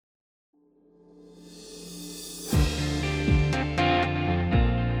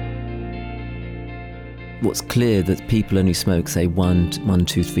what's clear that people only smoke, say, 1,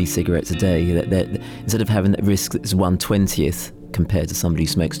 2, 3 cigarettes a day. That instead of having that risk that's 1/20th compared to somebody who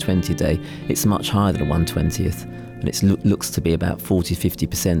smokes 20 a day, it's much higher than a 1/20th, and it looks to be about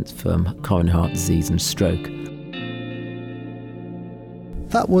 40-50% for coronary heart disease and stroke.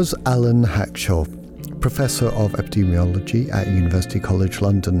 That was Alan Hackshaw, Professor of Epidemiology at University College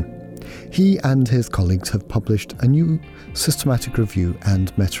London. He and his colleagues have published a new systematic review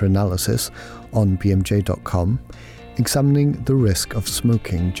and meta-analysis on bmj.com examining the risk of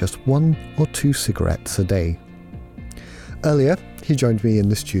smoking just 1 or 2 cigarettes a day. Earlier, he joined me in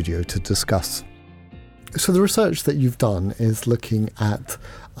the studio to discuss. So the research that you've done is looking at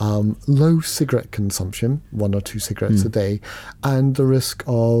low cigarette consumption, 1 or 2 cigarettes a day, and the risk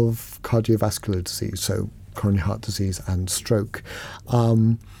of cardiovascular disease, so coronary heart disease and stroke.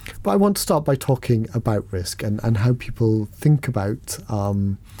 But I want to start by talking about risk and how people think about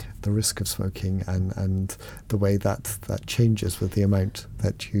the risk of smoking and the way that changes with the amount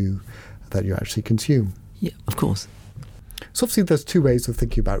that you actually consume. Yeah, of course. So obviously there's 2 ways of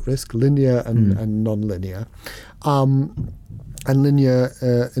thinking about risk, linear and non-linear. And linear,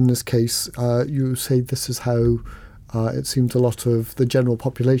 in this case, you say this is how it seems a lot of the general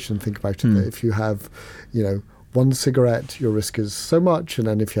population think about it. That if you have, 1 cigarette, your risk is so much, and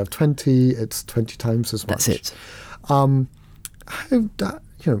then if you have 20, it's 20 times as much. That's it. How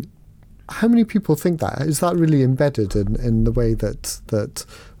many people think that? Is that really embedded in the way that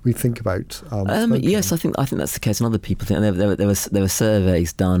we think about smoking? Yes, I think that's the case. And other people think there were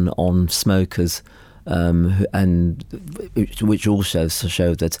surveys done on smokers, which also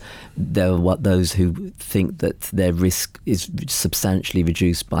showed that there were those who think that their risk is substantially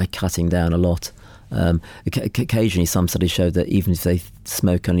reduced by cutting down a lot. Occasionally, some studies show that even if they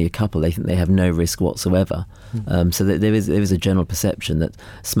smoke only a couple, they think they have no risk whatsoever. So there is a general perception that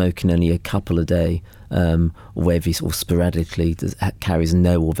smoking only a couple a day, or sporadically, carries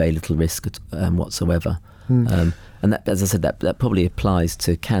no or very little risk whatsoever. And that, as I said, that probably applies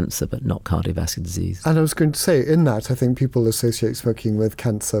to cancer, but not cardiovascular disease. And I was going to say, in that, I think people associate smoking with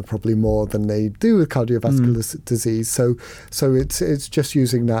cancer probably more than they do with cardiovascular disease. So it's just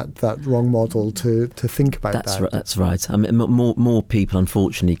using that wrong model to think about that. That's right. I mean, more people,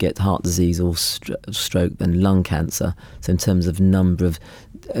 unfortunately, get heart disease or stroke than lung cancer. So in terms of number of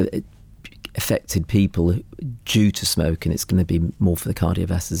affected people due to smoking, it's going to be more for the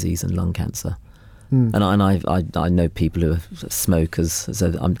cardiovascular disease and lung cancer. And I know people who are smokers,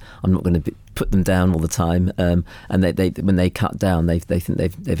 so I'm not going to put them down all the time. And they when they cut down, they think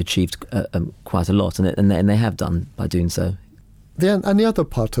they've achieved quite a lot, and they have done by doing so. And the other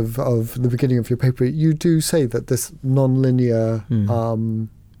part of the beginning of your paper, you do say that this non-linear kind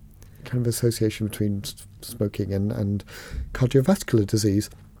of association between smoking and cardiovascular disease.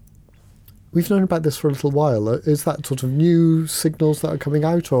 We've known about this for a little while. Is that sort of new signals that are coming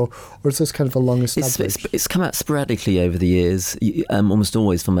out, or is this kind of a long established? It's come out sporadically over the years, almost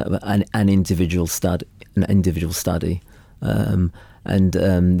always from an individual study. This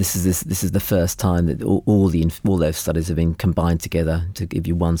is the first time that all those studies have been combined together to give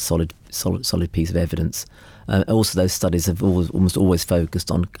you one solid piece of evidence. Also, those studies have almost always focused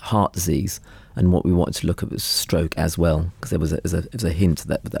on heart disease, and what we wanted to look at was stroke as well, because there was a hint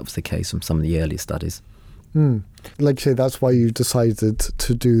that was the case from some of the earlier studies. Like you say, that's why you decided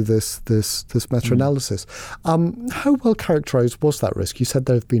to do this meta-analysis. How well characterised was that risk? You said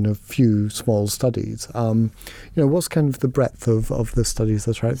there have been a few small studies. What's kind of the breadth of the studies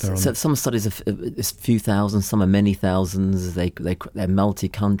that are out there? So some studies are a few thousand, some are many thousands. They're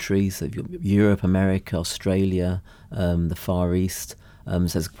multi-country, so Europe, America, Australia, the Far East. So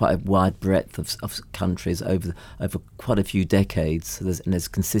there's quite a wide breadth of countries over quite a few decades. So there's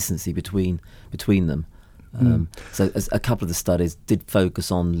consistency between them. So a couple of the studies did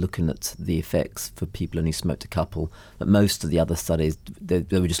focus on looking at the effects for people only smoked a couple, but most of the other studies they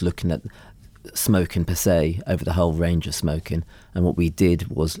were just looking at smoking per se over the whole range of smoking. And what we did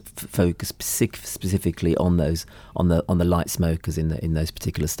was focus specifically on the light smokers in those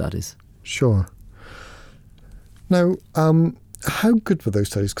particular studies. Sure. Now, how good were those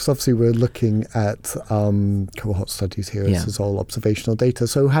studies? Because obviously we're looking at cohort studies here. This is all observational data.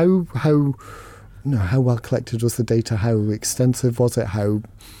 So how well collected was the data? How extensive was it? How,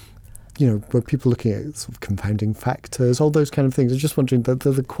 were people looking at sort of confounding factors, all those kind of things? I'm just wondering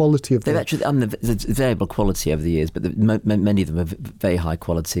the quality of They've actually, there's variable quality over the years, but many of them are very high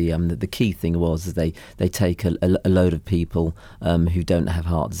quality. The key thing was that they take a load of people who don't have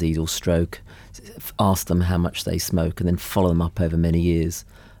heart disease or stroke, ask them how much they smoke, and then follow them up over many years.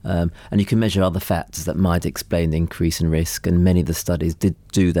 And you can measure other factors that might explain the increase in risk, and many of the studies did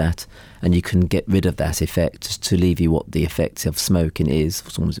do that, and you can get rid of that effect to leave you what the effect of smoking is,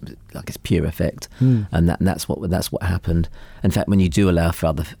 almost like its pure effect, and that's what happened. In fact, when you do allow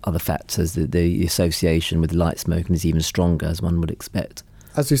for other factors, the association with light smoking is even stronger, as one would expect.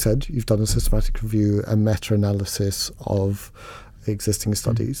 As you said, you've done a systematic review and meta-analysis of existing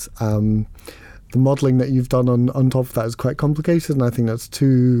studies. The modelling that you've done on top of that is quite complicated, and I think that's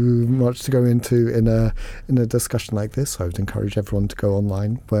too much to go into in a discussion like this. So I would encourage everyone to go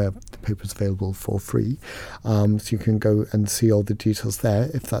online where the paper is available for free, so you can go and see all the details there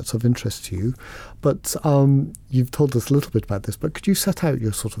if that's of interest to you. But you've told us a little bit about this, but could you set out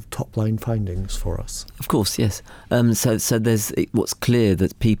your sort of top-line findings for us? Of course, yes. So there's what's clear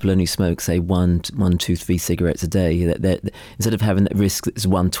that people only smoke, say, 1, 2, 3 cigarettes a day. That instead of having that risk that's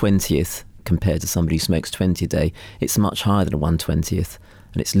 1/20th compared to somebody who smokes 20 a day, it's much higher than 1/20th,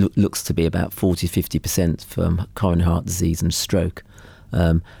 and it looks to be about 40-50% for coronary heart disease and stroke.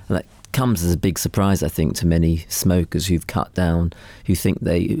 And that comes as a big surprise, I think, to many smokers who've cut down, who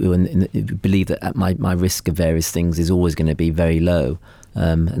believe that my risk of various things is always going to be very low.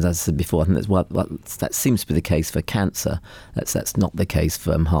 As I said before, I think that seems to be the case for cancer. That's not the case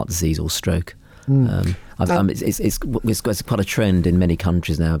for heart disease or stroke. It's quite a trend in many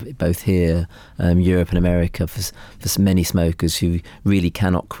countries now, both here, Europe and America, for many smokers who really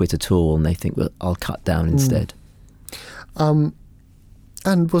cannot quit at all, and they think, well, I'll cut down instead.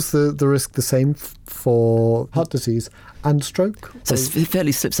 And was the risk the same for heart disease and stroke? So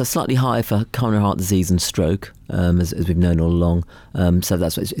it's slightly higher for coronary heart disease and stroke, as we've known all along. So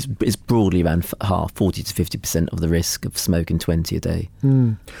that's it's broadly around half, 40-50% of the risk of smoking 20 a day.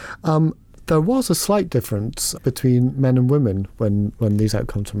 There was a slight difference between men and women when these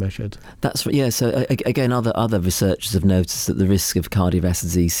outcomes were measured. That's right, yeah. So again, other researchers have noticed that the risk of cardiovascular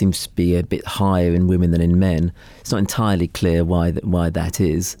disease seems to be a bit higher in women than in men. It's not entirely clear why that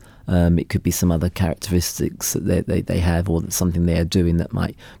is. It could be some other characteristics that they have, or something they are doing that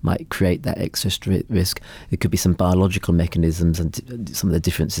might create that extra risk. It could be some biological mechanisms and some of the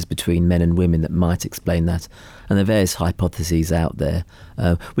differences between men and women that might explain that. And there are various hypotheses out there,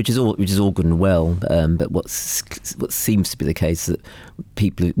 which is all good and well. But what seems to be the case is that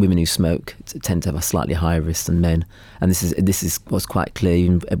women who smoke tend to have a slightly higher risk than men. And this is what's quite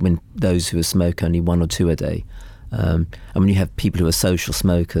clear when those who smoke only 1 or 2 a day. And when you have people who are social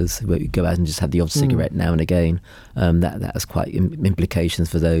smokers, who go out and just have the odd cigarette now and again, that has quite implications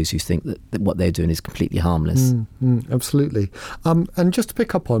for those who think that what they're doing is completely harmless. Absolutely. And just to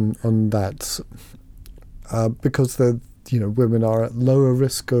pick up on that, because women are at lower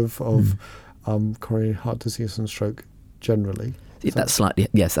risk of coronary heart disease and stroke generally. That's slightly,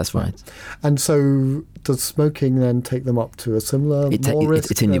 yes, that's right. And so does smoking then take them up to a similar more risk?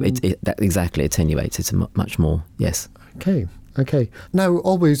 Exactly, attenuates it much more, yes. Okay. Now,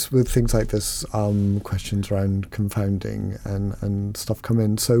 always with things like this, questions around confounding and stuff come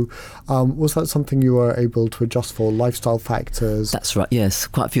in. So was that something you were able to adjust for, lifestyle factors? That's right, yes.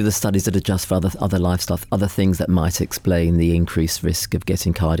 Quite a few of the studies that adjust for other lifestyle, other things that might explain the increased risk of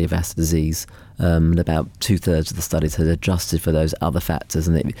getting cardiovascular disease. And about 2/3 of the studies had adjusted for those other factors,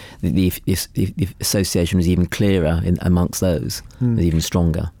 and the association was even clearer amongst those, even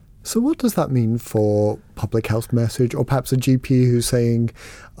stronger. So what does that mean for public health message, or perhaps a GP who's saying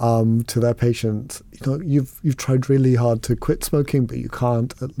to their patient, you've tried really hard to quit smoking, but you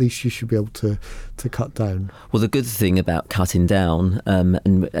can't, at least you should be able to cut down? Well, the good thing about cutting down,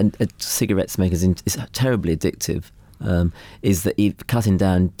 and cigarette smokers is terribly addictive, is that cutting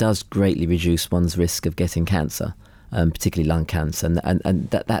down does greatly reduce one's risk of getting cancer. Particularly lung cancer, and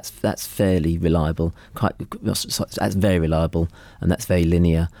that's fairly reliable. That's very reliable, and that's very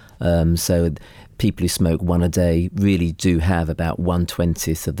linear. So people who smoke 1 a day really do have about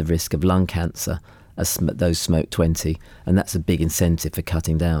 1/20th of the risk of lung cancer as those smoke 20, and that's a big incentive for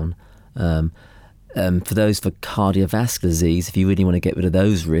cutting down. For those for cardiovascular disease, if you really want to get rid of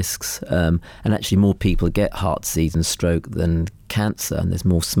those risks, and actually more people get heart disease and stroke than cancer, and there's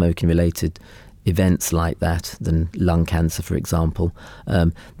more smoking-related events like that than lung cancer, for example,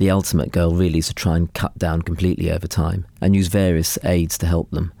 the ultimate goal really is to try and cut down completely over time and use various aids to help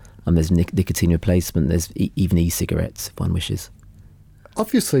them. There's nicotine replacement, there's even e-cigarettes if one wishes.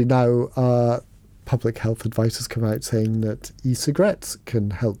 Obviously now public health advice has come out saying that e-cigarettes can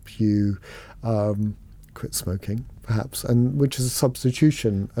help you quit smoking, perhaps, and which is a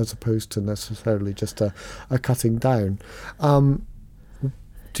substitution as opposed to necessarily just a cutting down.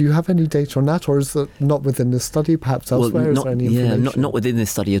 Do you have any data on that, or is it not within this study, perhaps elsewhere? Well, is there any information? not within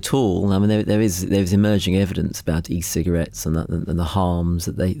this study at all. I mean, there is emerging evidence about e-cigarettes and the harms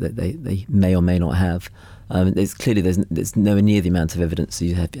that they may or may not have. There's nowhere near the amount of evidence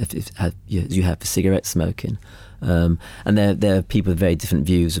that you have for cigarette smoking. And there are people with very different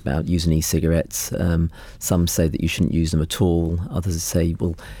views about using e-cigarettes. Some say that you shouldn't use them at all. Others say,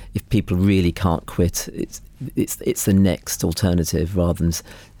 well, if people really can't quit, it's the next alternative rather than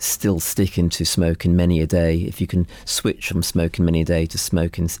still sticking to smoking many a day. If you can switch from smoking many a day to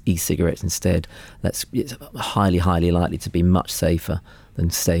smoking e-cigarettes instead, it's highly likely to be much safer than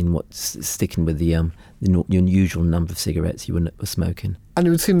sticking with your usual number of cigarettes you were smoking. And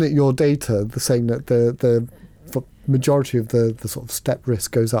it would seem that your data, saying that the majority of the sort of step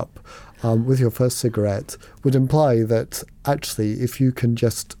risk goes up with your first cigarette, would imply that actually if you can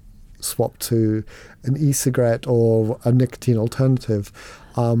just swap to an e-cigarette or a nicotine alternative,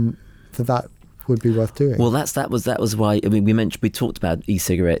 that would be worth doing. Well, that was why. I mean, we talked about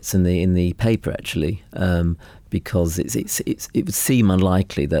e-cigarettes in the paper actually, because it would seem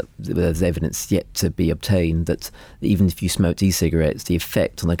unlikely that there's evidence yet to be obtained that even if you smoked e-cigarettes, the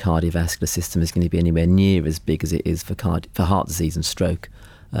effect on the cardiovascular system is going to be anywhere near as big as it is for heart disease and stroke.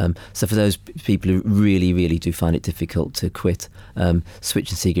 So for those people who really do find it difficult to quit,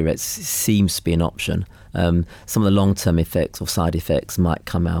 switching cigarettes seems to be an option. Some of the long-term effects or side effects might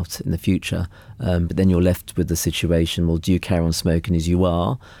come out in the future, but then you're left with the situation, well, do you carry on smoking as you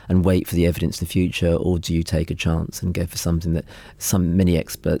are and wait for the evidence in the future, or do you take a chance and go for something that many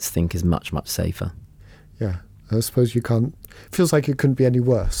experts think is much safer? Yeah. I suppose you can't. Feels like it couldn't be any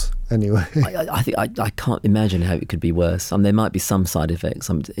worse anyway. I think I can't imagine how it could be worse. There might be some side effects.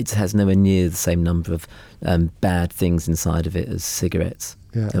 It has nowhere near the same number of bad things inside of it as cigarettes.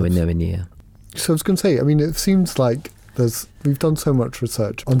 Yeah, nowhere near. So I was going to say, I mean, it seems like we've done so much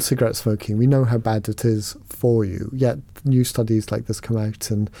research on cigarette smoking. We know how bad it is for you, yet new studies like this come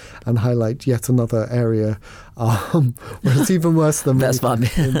out and highlight yet another area where it's even worse than we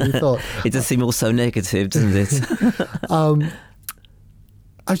thought. It does seem all so negative, doesn't it? I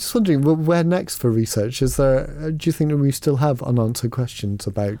was just wondering, where next for research? Do you think that we still have unanswered questions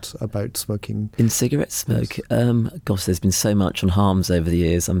about smoking? In cigarette smoke? Gosh, there's been so much on harms over the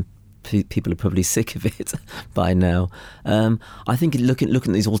years. People are probably sick of it by now. I think looking at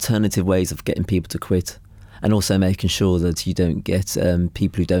these alternative ways of getting people to quit, and also making sure that you don't get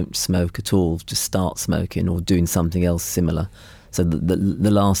people who don't smoke at all to start smoking or doing something else similar. So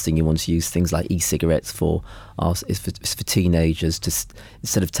the last thing you want to use things like e-cigarettes for is for teenagers to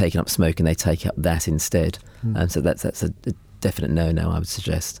instead of taking up smoking, they take up that instead. So that's a definite no, I would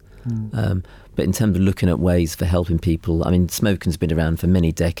suggest. But in terms of looking at ways for helping people, I mean, smoking's been around for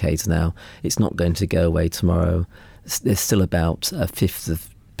many decades now. It's not going to go away tomorrow. There's still about a fifth of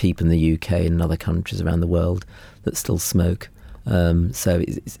people in the UK and other countries around the world that still smoke. So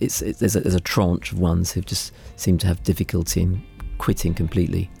there's a tranche of ones who just seem to have difficulty in quitting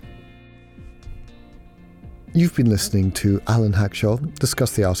completely. You've been listening to Alan Hackshaw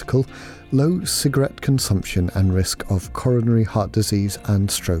discuss the article Low Cigarette Consumption and Risk of Coronary Heart Disease and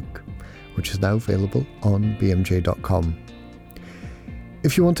Stroke, which is now available on bmj.com.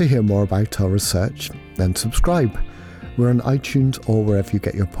 If you want to hear more about our research, then subscribe. We're on iTunes or wherever you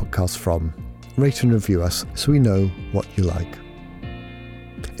get your podcasts from. Rate and review us so we know what you like.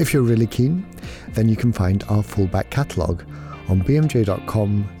 If you're really keen, then you can find our full back catalogue on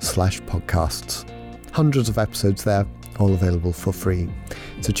bmj.com/podcasts. Hundreds of episodes there, all available for free,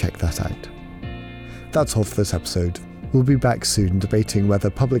 so check that out. That's all for this episode. We'll be back soon debating whether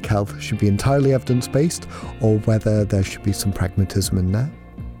public health should be entirely evidence-based or whether there should be some pragmatism in there,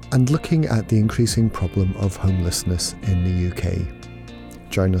 and looking at the increasing problem of homelessness in the UK.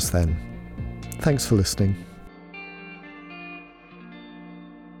 Join us then. Thanks for listening.